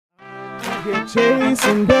out here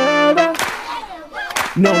chasing better.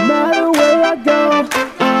 No matter where I go,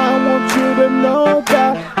 I want you to know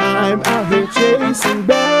that I'm out here chasing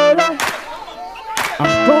better.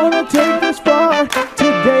 I'm gonna take this far.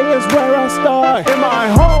 Today is where I start. In my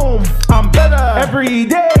home, I'm better. Every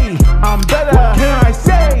day, I'm better. What can I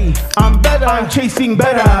say? I'm better. I'm chasing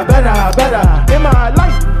better, better, better. In my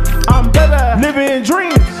life, I'm better. Living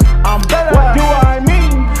dreams, I'm better. What do I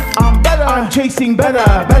mean? I'm better. I'm chasing better,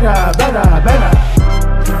 better, better, better.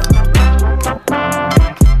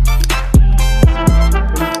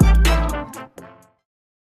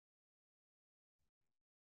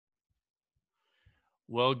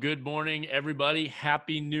 Well, good morning, everybody.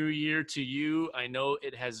 Happy New Year to you. I know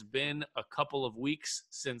it has been a couple of weeks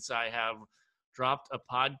since I have dropped a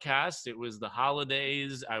podcast. It was the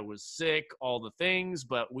holidays. I was sick, all the things,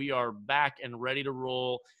 but we are back and ready to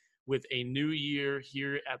roll with a new year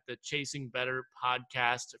here at the Chasing Better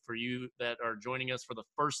podcast. For you that are joining us for the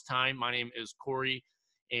first time, my name is Corey,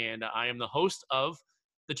 and I am the host of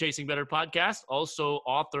the Chasing Better podcast, also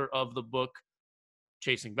author of the book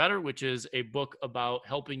Chasing Better, which is a book about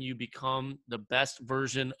helping you become the best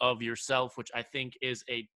version of yourself, which I think is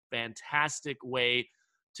a fantastic way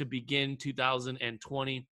to begin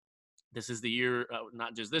 2020. This is the year,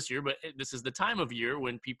 not just this year, but this is the time of year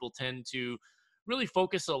when people tend to really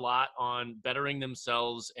focus a lot on bettering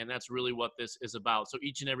themselves, and that's really what this is about. So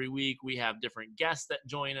each and every week we have different guests that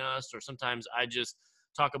join us, or sometimes I just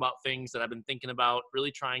talk about things that I've been thinking about,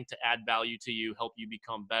 really trying to add value to you, help you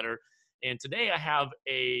become better. And today I have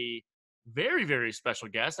a very, very special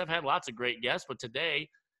guest. I've had lots of great guests, but today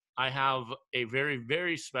I have a very,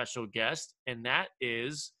 very special guest. And that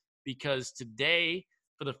is because today,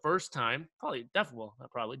 for the first time,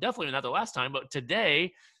 definitely not the last time, but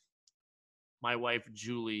today, my wife,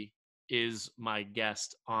 Julie, is my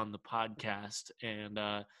guest on the podcast. And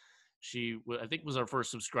she, I think, was our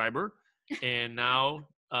first subscriber. And now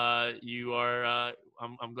you are,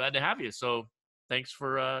 I'm glad to have you. So thanks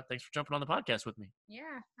for jumping on the podcast with me.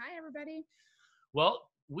 Yeah. Hi, everybody. Well,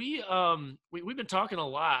 we've been talking a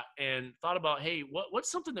lot and thought about, hey,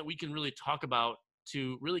 what's something that we can really talk about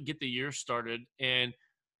to really get the year started? And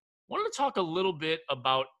wanted to talk a little bit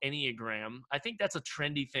about Enneagram. I think that's a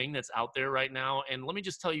trendy thing that's out there right now. And let me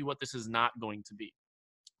just tell you what this is not going to be.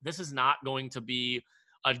 This is not going to be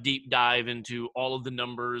a deep dive into all of the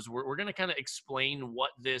numbers. We're going to kind of explain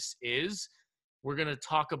what this is. We're going to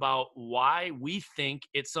talk about why we think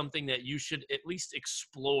it's something that you should at least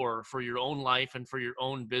explore for your own life and for your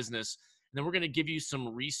own business. And then we're going to give you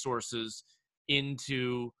some resources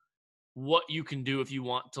into what you can do if you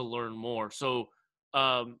want to learn more. So,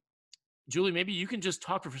 Julie, maybe you can just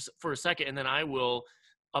talk for a second, and then I will,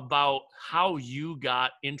 about how you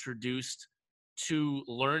got introduced to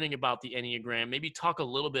learning about the Enneagram. Maybe talk a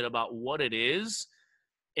little bit about what it is,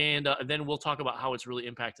 and then we'll talk about how it's really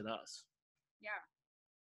impacted us. Yeah.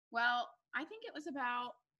 Well, I think it was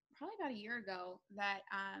probably about a year ago that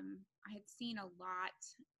I had seen a lot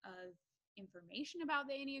of information about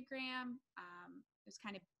the Enneagram. It was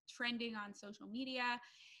kind of trending on social media,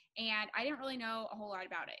 and I didn't really know a whole lot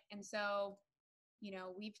about it. And so,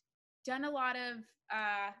 we've done a lot of,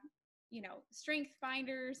 strength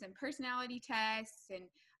finders and personality tests, and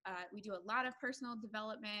we do a lot of personal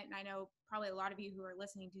development. And I know probably a lot of you who are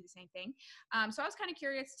listening do the same thing. So I was kind of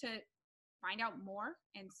curious to find out more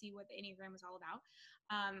and see what the Enneagram was all about.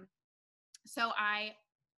 So I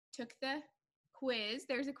took the quiz.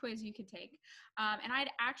 There's a quiz you could take. And I'd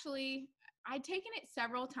taken it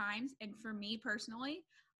several times. And for me personally,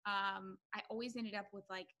 I always ended up with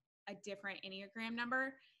like a different Enneagram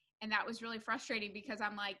number. And that was really frustrating because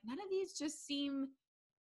I'm like, none of these just seem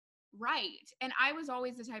right. And I was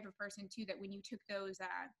always the type of person too, that when you took those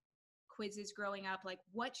quizzes growing up, like,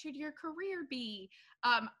 what should your career be?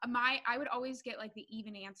 I would always get like the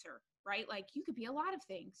even answer, right? Like, you could be a lot of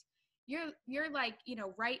things. You're like,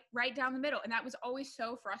 right down the middle. And that was always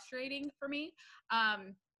so frustrating for me.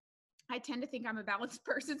 I tend to think I'm a balanced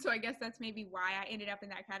person. So I guess that's maybe why I ended up in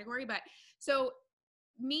that category. But so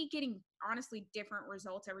me getting honestly different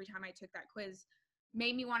results every time I took that quiz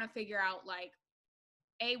made me want to figure out like,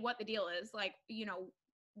 what the deal is, like,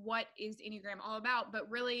 what is Enneagram all about,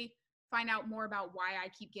 but really find out more about why I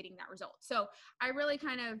keep getting that result. So I really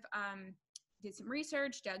kind of did some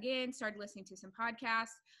research, dug in, started listening to some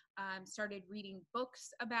podcasts, started reading books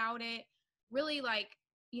about it, really like,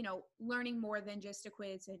 learning more than just a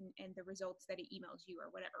quiz and the results that it emails you or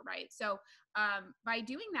whatever, right? So by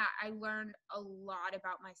doing that, I learned a lot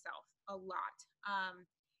about myself, a lot.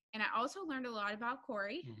 And I also learned a lot about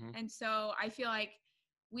Corey. Mm-hmm. And so I feel like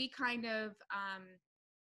we kind of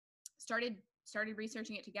started started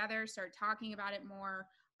researching it together, started talking about it more.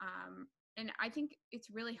 And I think it's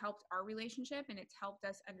really helped our relationship, and it's helped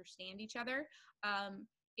us understand each other.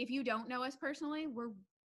 If you don't know us personally, we're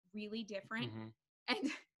really different. And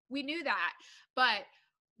we knew that, but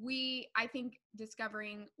I think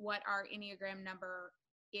discovering what our Enneagram number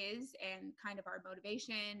is and kind of our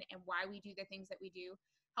motivation and why we do the things that we do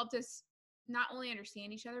helped us not only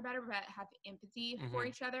understand each other better, but have empathy for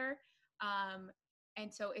each other.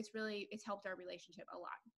 And so it's helped our relationship a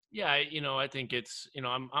lot. Yeah. I think it's,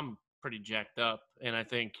 I'm pretty jacked up, and I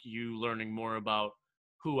think you learning more about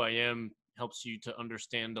who I am helps you to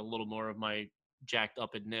understand a little more of my jacked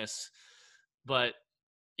upness. But,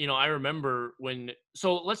 I remember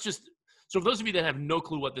so for those of you that have no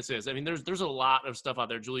clue what this is, I mean, there's a lot of stuff out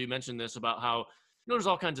there. Julie, you mentioned this about how, there's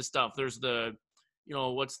all kinds of stuff. There's the,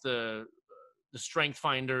 what's the strength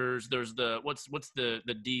finders. There's what's the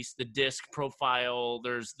disc profile.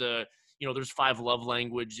 There's there's 5 love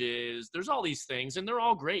languages. There's all these things, and they're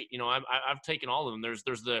all great. I've taken all of them. There's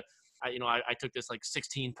I took this like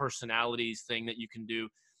 16 personalities thing that you can do.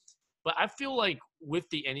 But I feel like with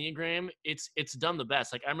the Enneagram, it's done the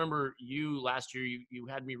best. Like I remember you last year, you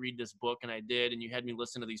had me read this book, and I did, and you had me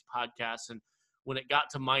listen to these podcasts. And when it got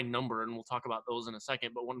to my number, and we'll talk about those in a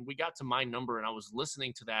second, but when we got to my number and I was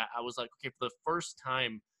listening to that, I was like, okay, for the first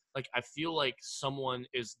time, like I feel like someone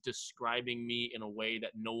is describing me in a way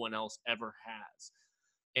that no one else ever has.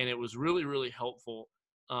 And it was really, really helpful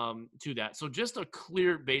to that. So just a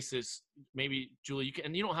clear basis, maybe Julie,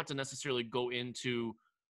 you don't have to necessarily go into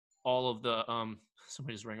all of the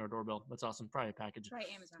somebody just rang our doorbell. That's awesome. Probably a package. Right,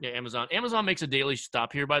 Amazon. Yeah, Amazon makes a daily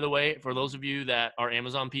stop here, by the way. For those of you that are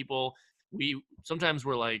Amazon people,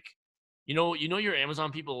 we're like, you're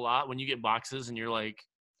Amazon people a lot when you get boxes and you're like,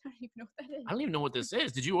 I don't even know what that is. I don't even know what this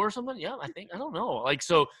is. Did you order something? Yeah, I don't know. Like,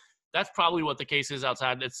 so that's probably what the case is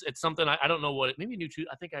outside. It's something I don't know what. Maybe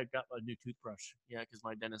I think I got a new toothbrush. Yeah, because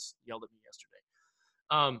my dentist yelled at me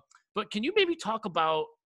yesterday. But can you maybe talk about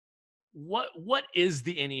what is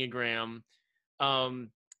the Enneagram,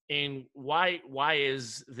 and why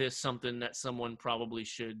is this something that someone probably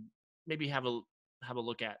should maybe have a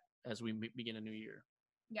look at as we begin a new year?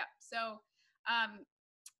 Yeah. So,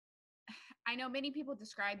 I know many people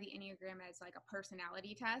describe the Enneagram as like a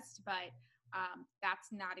personality test, but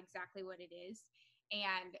that's not exactly what it is.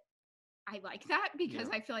 And I like that because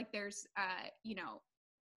I feel like there's,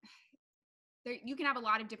 you can have a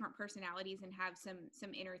lot of different personalities and have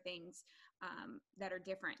some inner things that are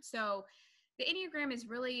different. So the Enneagram is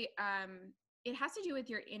really, it has to do with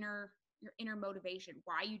your inner motivation,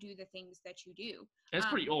 why you do the things that you do. And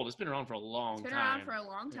it's pretty old. It's been around for a long time. It's been around for a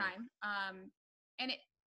long time. And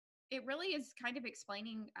it really is kind of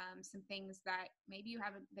explaining some things that maybe you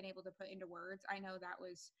haven't been able to put into words. I know that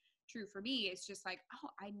was true for me. It's just like, oh,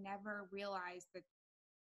 I never realized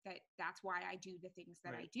that's why I do the things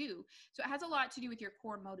that I do. So it has a lot to do with your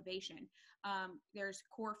core motivation. There's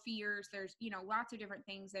core fears. There's, lots of different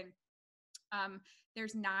things. And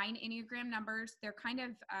there's 9 Enneagram numbers. They're kind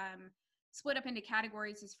of split up into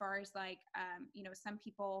categories as far as like, some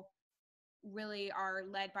people really are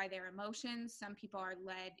led by their emotions. Some people are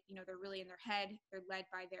led, they're really in their head. They're led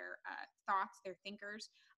by their thoughts, their thinkers.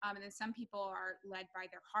 And then some people are led by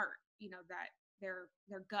their heart, that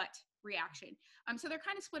their gut reaction. So they're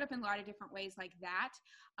kind of split up in a lot of different ways like that.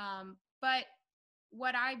 But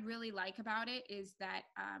what I really like about it is that,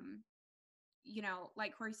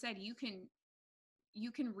 like Corey said, you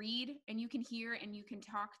can read and you can hear and you can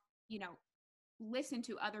talk, listen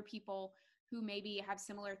to other people who maybe have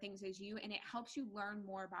similar things as you, and it helps you learn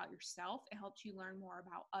more about yourself. It helps you learn more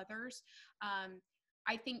about others.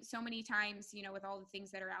 I think so many times, with all the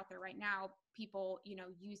things that are out there right now, people,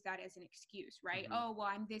 use that as an excuse, right? Mm-hmm. Oh, well,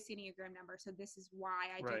 I'm this Enneagram number, so this is why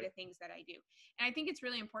I do the things that I do. And I think it's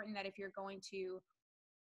really important that if you're going to,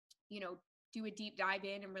 do a deep dive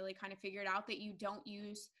in and really kind of figure it out, that you don't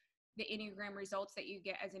use the Enneagram results that you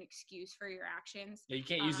get as an excuse for your actions. Yeah, you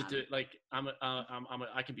can't use it to like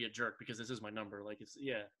I can be a jerk because this is my number. Like it's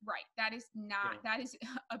right. That is not that is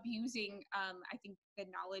abusing. I think the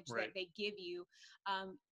knowledge that they give you.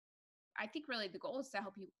 I think really the goal is to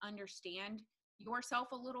help you understand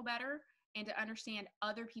yourself a little better and to understand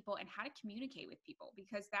other people and how to communicate with people,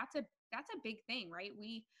 because that's a big thing, right?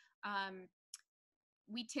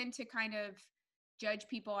 We tend to kind of judge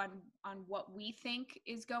people on what we think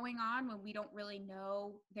is going on when we don't really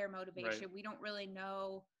know their motivation. Right. We don't really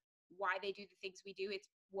know why they do the things we do. It's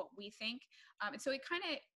what we think. And so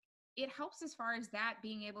it helps as far as that,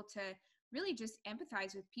 being able to really just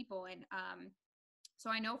empathize with people. And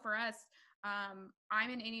so I know for us, I'm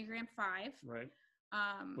an Enneagram 5. Right.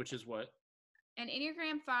 Which is what? And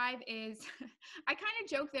Enneagram 5 is, I kind of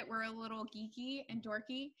joke that we're a little geeky and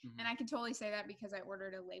dorky. And I can totally say that because I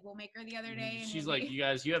ordered a label maker the other day. And She's like, you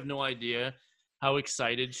guys, you have no idea how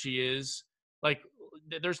excited she is. Like,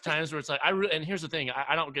 there's times where it's like, and here's the thing,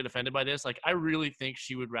 I don't get offended by this. Like, I really think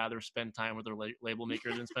she would rather spend time with her label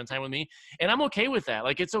maker than spend time with me. And I'm okay with that.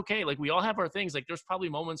 Like, it's okay. Like, we all have our things. Like, there's probably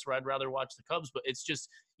moments where I'd rather watch the Cubs, but it's just,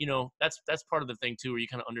 that's part of the thing too, where you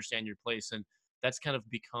kind of understand your place. And that's kind of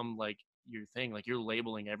become like your thing. Like, you're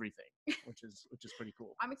labeling everything, which is pretty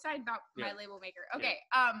cool. I'm excited about my label maker. Okay.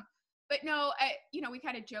 Yeah. But no, we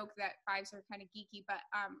kind of joke that 5s are kind of geeky, but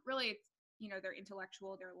really it's, they're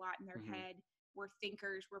intellectual. They're a lot in their head. We're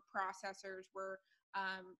thinkers. We're processors. We're,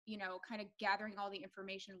 kind of gathering all the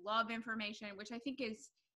information, love information, which I think is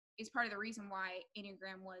part of the reason why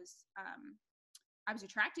Enneagram was, I was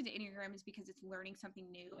attracted to Enneagram, is because it's learning something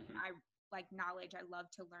new. And I like knowledge. I love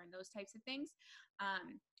to learn those types of things.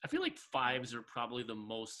 I feel like 5s are probably the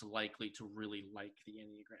most likely to really like the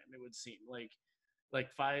Enneagram. It would seem like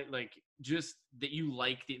 5, like just that you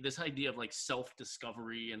like this idea of like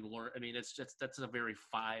self-discovery and learn. I mean, that's a very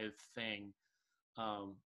 5 thing.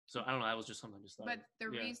 So I don't know. That was just something I just thought. But the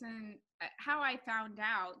reason how I found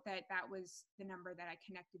out that was the number that I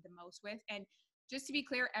connected the most with, and just to be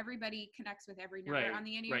clear, everybody connects with every number on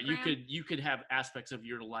the Enneagram. Right. You could have aspects of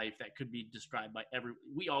your life that could be described by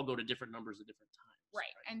we all go to different numbers at different times.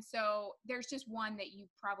 Right. And so there's just one that you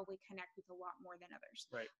probably connect with a lot more than others.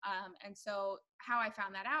 Right. And so how I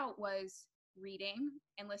found that out was reading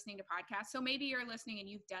and listening to podcasts. So maybe you're listening and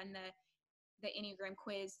you've done the Enneagram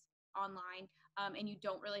quiz online, and you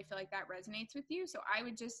don't really feel like that resonates with you. So I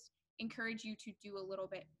would just encourage you to do a little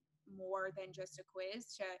bit more than just a quiz,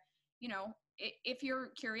 to, if you're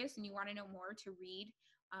curious and you want to know more, to read.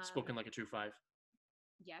 Spoken like a true 5.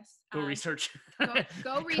 Yes. Go research.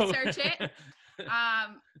 Go research it.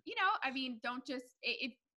 I mean, don't just,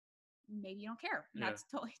 maybe you don't care. That's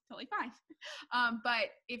totally fine. But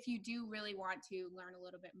if you do really want to learn a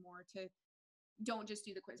little bit more, don't just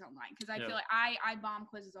do the quiz online. Cause I feel like I bomb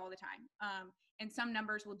quizzes all the time. And some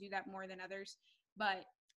numbers will do that more than others, but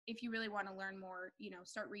if you really want to learn more,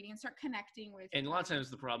 start reading and start connecting with. And a lot of times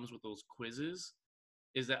the problems with those quizzes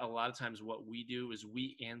is that a lot of times what we do is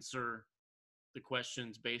we answer the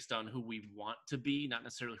questions based on who we want to be, not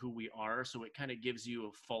necessarily who we are. So it kind of gives you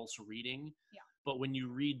a false reading. Yeah. But when you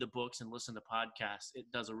read the books and listen to podcasts, it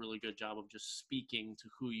does a really good job of just speaking to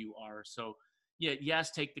who you are. So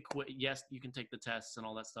take the quiz. Yes, you can take the tests and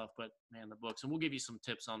all that stuff, but man, the books, and we'll give you some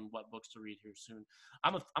tips on what books to read here soon.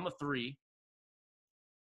 I'm a 3,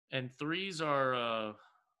 and 3s are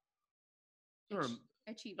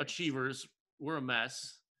achievers. We're a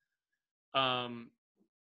mess.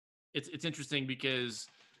 It's interesting because,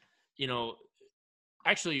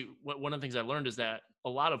 actually one of the things I learned is that a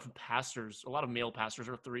lot of male pastors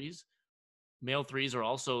are 3s. Male 3s are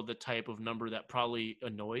also the type of number that probably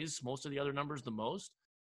annoys most of the other numbers the most.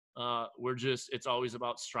 It's always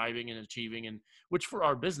about striving and achieving, and which for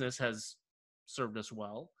our business has served us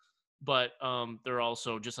well. But they're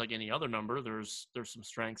also, just like any other number, there's some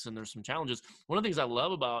strengths and there's some challenges. One of the things I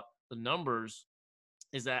love about the numbers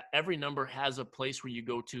is that every number has a place where you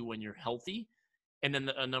go to when you're healthy, and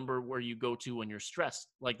then a number where you go to when you're stressed,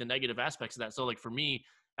 like the negative aspects of that. So like for me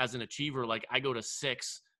as an achiever, like I go to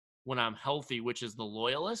 6 when I'm healthy, which is the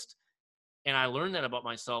loyalist. And I learned that about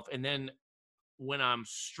myself. And then when I'm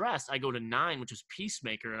stressed, I go to 9, which is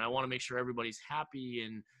peacemaker. And I want to make sure everybody's happy.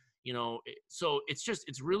 And, so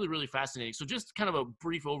it's really, really fascinating. So just kind of a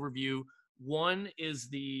brief overview. 1 is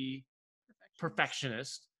the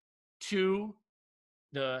perfectionist. 2,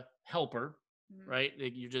 the helper, right?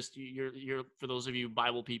 Like you're for those of you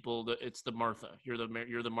Bible people, it's the Martha. You're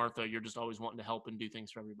the Martha. You're just always wanting to help and do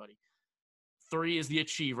things for everybody. 3 is the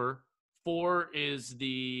achiever. 4 is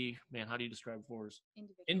the, man, how do you describe 4s?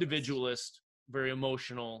 Individualist, very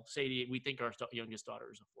emotional. Sadie, we think our youngest daughter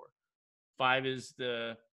is a 4. 5 is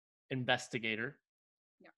the investigator.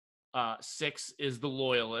 Yeah. 6 is the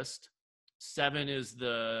loyalist. 7 is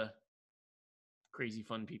the crazy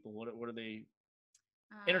fun people. What are they?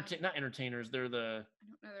 Not entertainers. They're the.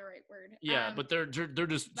 I don't know the right word. Yeah, but they're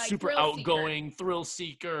just like super outgoing, thrill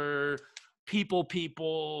seeker,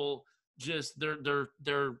 people. Just they're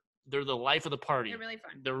the life of the party. They're really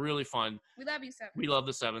fun. They're really fun. We love you, 7. We love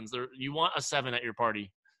the 7s. You want a 7 at your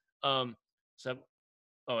party. 7.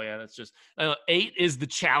 Oh yeah, that's just 8 is the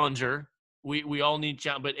challenger. We all need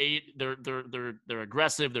but 8 they're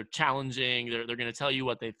aggressive. They're challenging. They're going to tell you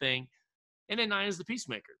what they think. And then 9 is the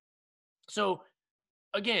peacemaker. So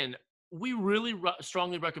again, we really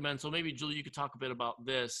strongly recommend. So maybe Julie, you could talk a bit about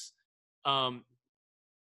this.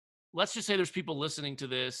 let's just say there's people listening to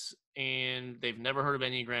this and they've never heard of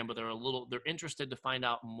Enneagram, but they're interested to find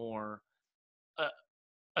out more. Uh,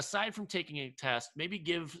 Aside from taking a test, maybe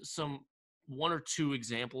give some one or two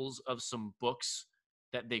examples of some books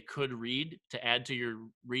that they could read to add to your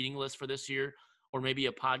reading list for this year, or maybe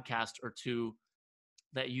a podcast or two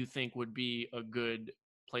that you think would be a good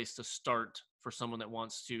place to start for someone that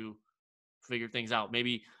wants to figure things out.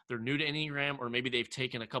 Maybe they're new to Enneagram, or maybe they've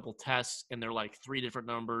taken a couple tests and they're like 3 different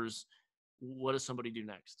numbers. What does somebody do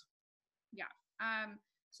next? Yeah.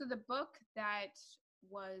 So the book that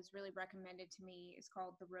was really recommended to me is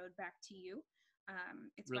called The Road Back to You.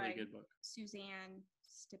 It's Really by good book. Suzanne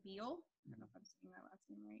Stabile. I don't know if I'm saying that last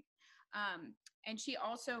name right. And she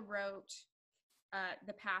also wrote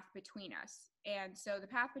The Path Between Us. And so The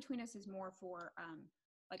Path Between Us is more for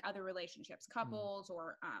like other relationships, couples,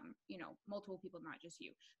 or multiple people, not just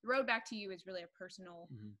you. The Road Back to You is really a personal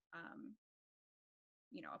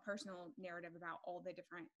a personal narrative about all the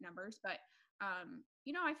different numbers. But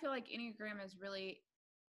I feel like Enneagram is really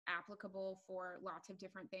applicable for lots of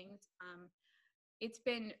different things. It's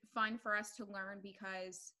been fun for us to learn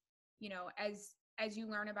because as you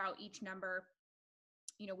learn about each number,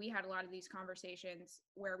 we had a lot of these conversations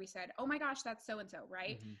where we said, oh my gosh, that's so-and-so,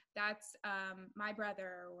 right? That's my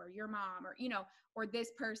brother or your mom, or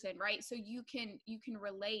this person, right? So you can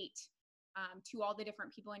relate to all the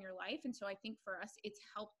different people in your life. And so I think for us, it's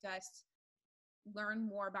helped us learn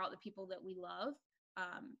more about the people that we love,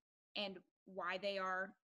 and why they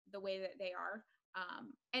are the way that they are,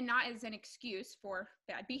 and not as an excuse for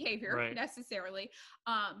bad behavior necessarily,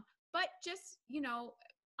 but just,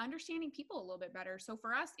 understanding people a little bit better. So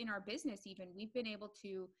for us in our business, even, we've been able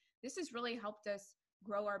to, this has really helped us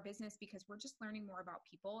grow our business because we're just learning more about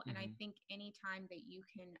people. And I think anytime that you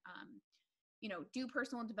can, do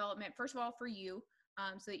personal development, first of all, for you,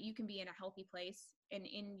 so that you can be in a healthy place and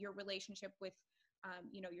in your relationship with,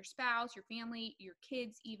 your spouse, your family, your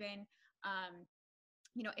kids, even,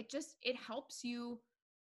 it helps you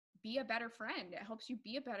be a better friend. It helps you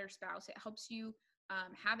be a better spouse. It helps you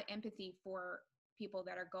have empathy for people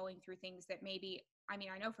that are going through things that maybe, I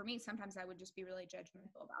know for me, sometimes I would just be really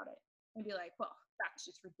judgmental about it and be like, well, that's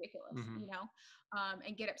just ridiculous,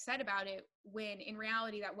 and get upset about it, when in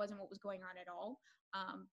reality, that wasn't what was going on at all.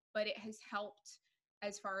 But it has helped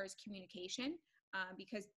as far as communication,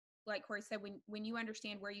 because like Corey said, when you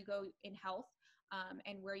understand where you go in health,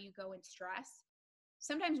 and where you go in stress,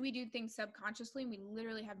 sometimes we do things subconsciously and we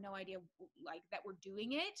literally have no idea like that we're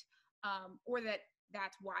doing it, or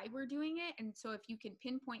that's why we're doing it. And so if you can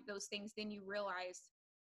pinpoint those things, then you realize,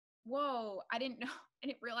 whoa, I didn't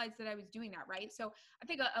realize that I was doing that, right? So I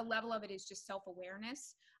think a level of it is just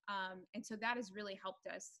self-awareness. And so that has really helped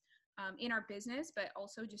us in our business, but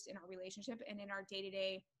also just in our relationship and in our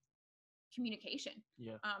day-to-day communication.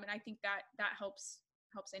 Yeah. And I think that helps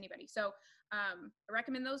anybody. So I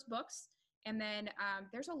recommend those books. And then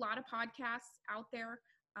there's a lot of podcasts out there.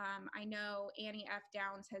 I know Annie F.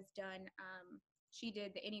 Downs has done, she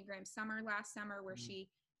did the Enneagram Summer last summer, where she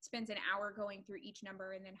spends an hour going through each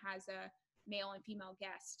number and then has a male and female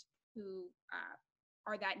guest who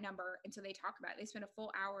are that number. And so they talk about it. They spend a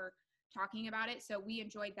full hour talking about it. So we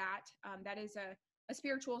enjoyed that. That is a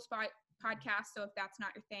spiritual podcast. So if that's not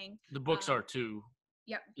your thing. The books are too.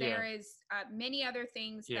 Yep. There is many other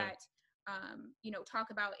things that, talk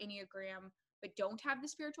about Enneagram, but don't have the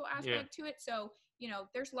spiritual aspect to it. So,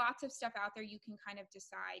 there's lots of stuff out there. You can kind of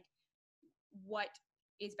decide what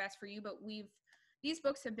is best for you. But these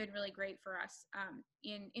books have been really great for us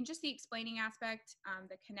in just the explaining aspect,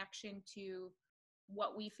 the connection to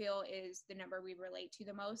what we feel is the number we relate to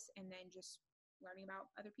the most, and then just learning about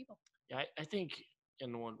other people. Yeah, I think,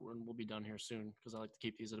 and we'll be done here soon because I like to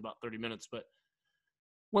keep these at about 30 minutes, but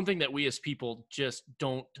one thing that we as people just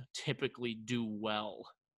don't typically do well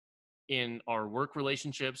in our work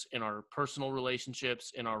relationships, in our personal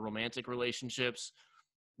relationships, in our romantic relationships,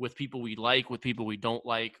 with people we like, with people we don't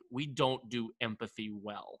like, we don't do empathy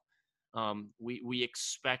well. We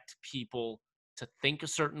expect people to think a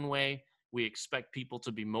certain way. We expect people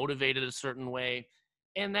to be motivated a certain way.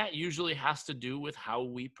 And that usually has to do with how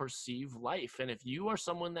we perceive life. And if you are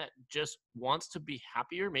someone that just wants to be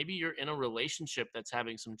happier, maybe you're in a relationship that's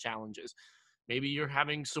having some challenges. Maybe you're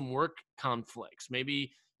having some work conflicts.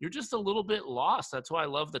 Maybe you're just a little bit lost. That's why I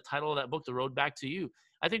love the title of that book, The Road Back to You.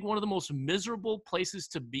 I think one of the most miserable places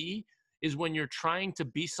to be is when you're trying to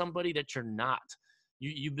be somebody that you're not.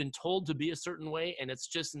 You've been told to be a certain way, and it's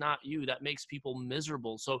just not you. That makes people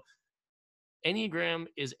miserable. So Enneagram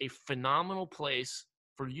is a phenomenal place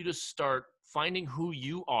for you to start finding who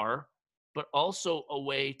you are, but also a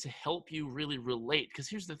way to help you really relate. Because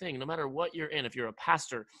here's the thing, no matter what you're in, if you're a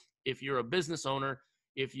pastor, if you're a business owner,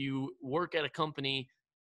 if you work at a company,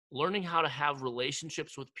 learning how to have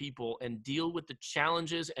relationships with people and deal with the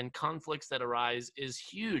challenges and conflicts that arise is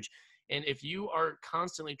huge. And if you are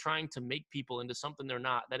constantly trying to make people into something they're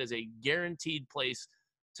not, that is a guaranteed place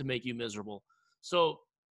to make you miserable. So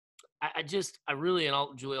I really,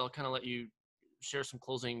 and Julie, I'll kind of let you share some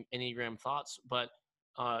closing Enneagram thoughts, but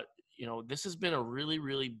this has been a really,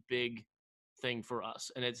 really big thing for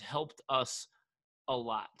us, and it's helped us a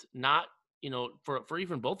lot. Not, for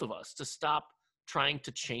even both of us to stop trying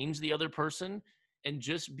to change the other person and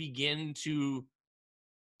just begin to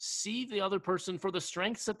see the other person for the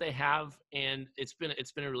strengths that they have. And it's been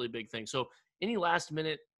a really big thing. So any last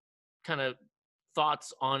minute kind of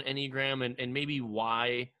thoughts on Enneagram and maybe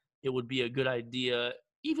why it would be a good idea,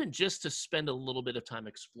 even just to spend a little bit of time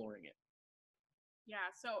exploring it? Yeah.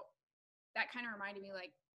 So that kind of reminded me,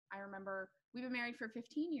 like, I remember we've been married for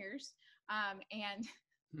 15 years. And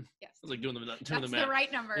yes, I was like doing the that's math. the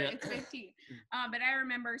right number. Yeah. It's 15. But I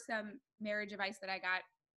remember some marriage advice that I got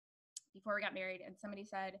before we got married, and somebody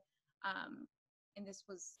said, and this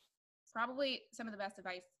was probably some of the best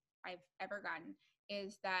advice I've ever gotten,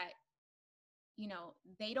 is that,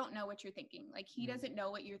 they don't know what you're thinking. Like, he doesn't know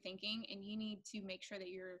what you're thinking, and you need to make sure that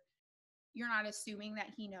you're not assuming that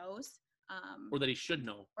he knows. Or that he should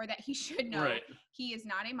know. Or that he should know. Right. He is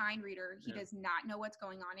not a mind reader. He Yeah. does not know what's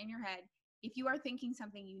going on in your head. If you are thinking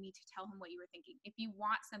something, you need to tell him what you were thinking. If you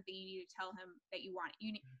want something, you need to tell him that you want it.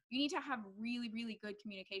 You need to have really, really good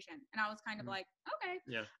communication. And I was kind of like, okay.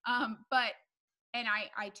 Yeah. And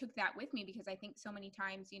I took that with me, because I think so many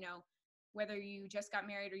times, whether you just got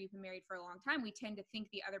married or you've been married for a long time, we tend to think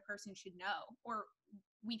the other person should know, or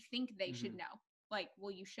we think they should know. Like,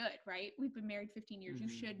 well, you should, right? We've been married 15 years. You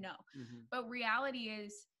should know. But reality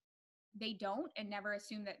is, they don't, and never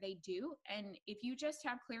assume that they do. And if you just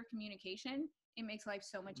have clear communication, it makes life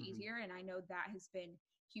so much easier. And I know that has been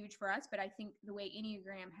huge for us. But I think the way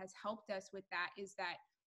Enneagram has helped us with that is that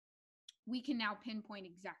we can now pinpoint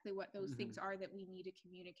exactly what those things are that we need to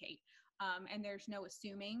communicate. And there's no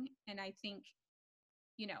assuming. And I think,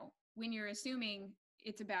 when you're assuming,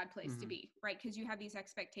 it's a bad place to be, right? Because you have these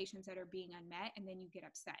expectations that are being unmet, and then you get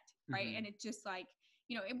upset, right? And it's just like,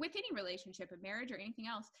 with any relationship, a marriage or anything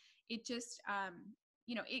else, it just,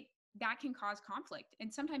 that can cause conflict.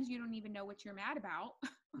 And sometimes you don't even know what you're mad about,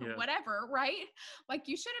 or whatever, right? Like,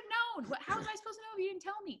 you should have known. How am I supposed to know if you didn't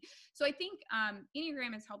tell me? So I think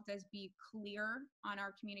Enneagram has helped us be clear on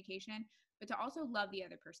our communication, but to also love the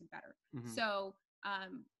other person better. So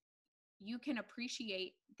you can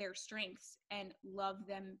appreciate their strengths and love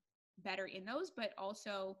them better in those, but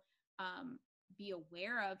also be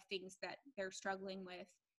aware of things that they're struggling with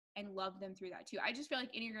and love them through that too. I just feel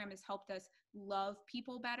like Enneagram has helped us love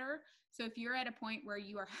people better. So if you're at a point where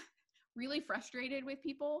you are really frustrated with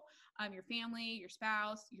people, your family, your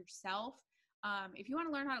spouse, yourself, if you want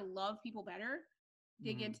to learn how to love people better,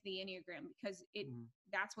 dig into the Enneagram, because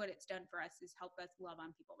that's what it's done for us, is help us love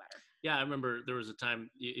on people better. Yeah, I remember there was a time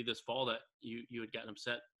this fall that you had gotten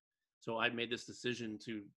upset. So I made this decision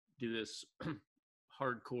to do this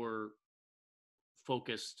hardcore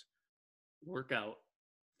focused workout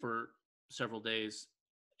for several days.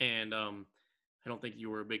 And I don't think you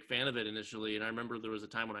were a big fan of it initially. And I remember there was a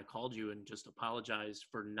time when I called you and just apologized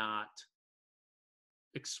for not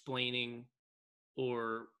explaining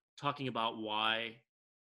or talking about why.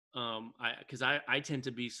 Because I tend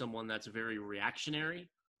to be someone that's very reactionary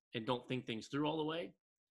and don't think things through all the way.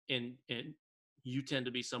 And you tend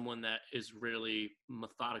to be someone that is really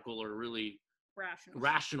methodical, or really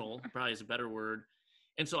rational probably is a better word.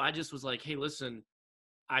 And so I just was like, hey, listen,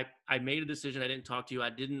 I made a decision. I didn't talk to you. I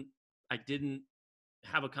didn't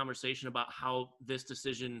have a conversation about how this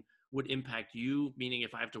decision would impact you, meaning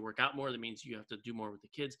if I have to work out more, that means you have to do more with the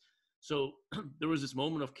kids. So there was this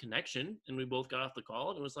moment of connection, and we both got off the call,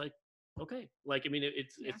 and it was like, okay, like, I mean,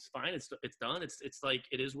 it's fine. It's done. It's like,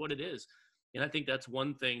 it is what it is. And I think that's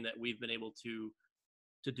one thing that we've been able to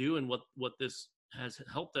do. And what this has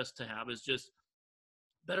helped us to have is just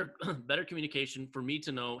better communication, for me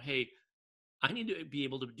to know, hey, I need to be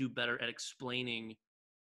able to do better at explaining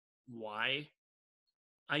why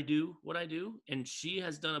I do what I do. And she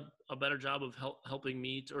has done a better job of helping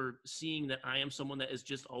me or seeing that I am someone that is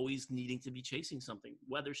just always needing to be chasing something,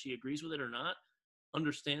 whether she agrees with it or not,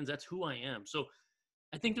 understands that's who I am. So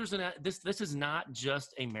I think this is not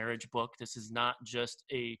just a marriage book. This is not just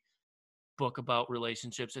a book about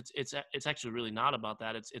relationships. It's actually really not about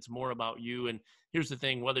that. It's more about you. And here's the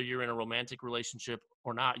thing, whether you're in a romantic relationship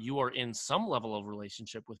or not, you are in some level of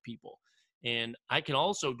relationship with people. And I can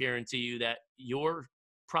also guarantee you that your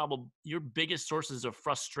biggest sources of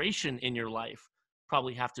frustration in your life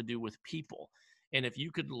probably have to do with people. And if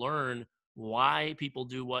you could learn why people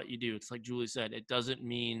do what you do, it's like Julie said, it doesn't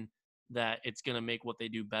mean that it's going to make what they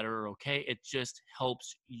do better or okay. It just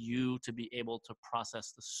helps you to be able to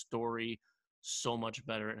process the story so much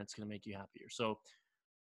better, and it's going to make you happier. So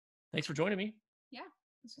thanks for joining me. Yeah,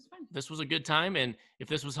 this was fun. This was a good time. And if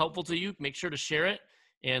this was helpful to you, make sure to share it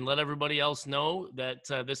and let everybody else know that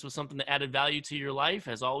this was something that added value to your life.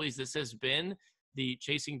 As always, this has been the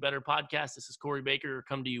Chasing Better podcast. This is Corey Baker.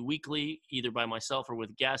 Come to you weekly, either by myself or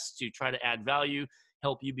with guests, to try to add value,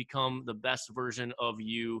 help you become the best version of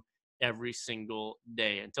you every single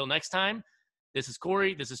day. Until next time, this is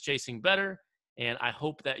Corey. This is Chasing Better. And I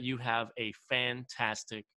hope that you have a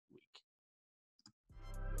fantastic week.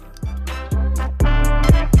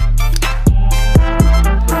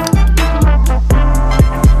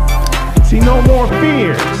 See no more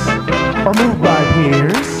fears or moved by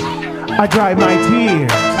peers. I dry my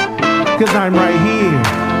tears, cause I'm right here.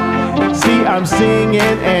 See, I'm singing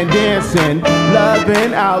and dancing,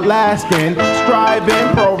 loving, outlasting, striving,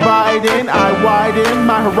 providing. I widen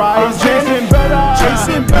my horizon. Chasing better,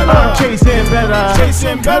 chasing better, I'm chasing better,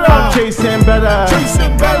 chasing better, I'm chasing better,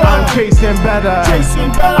 chasing better, I'm chasing better,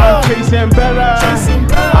 chasing better, I'm chasing better, chasing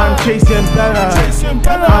better, I'm chasing better, chasing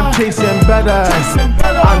better, I'm chasing better, chasing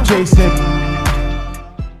better, I'm chasing.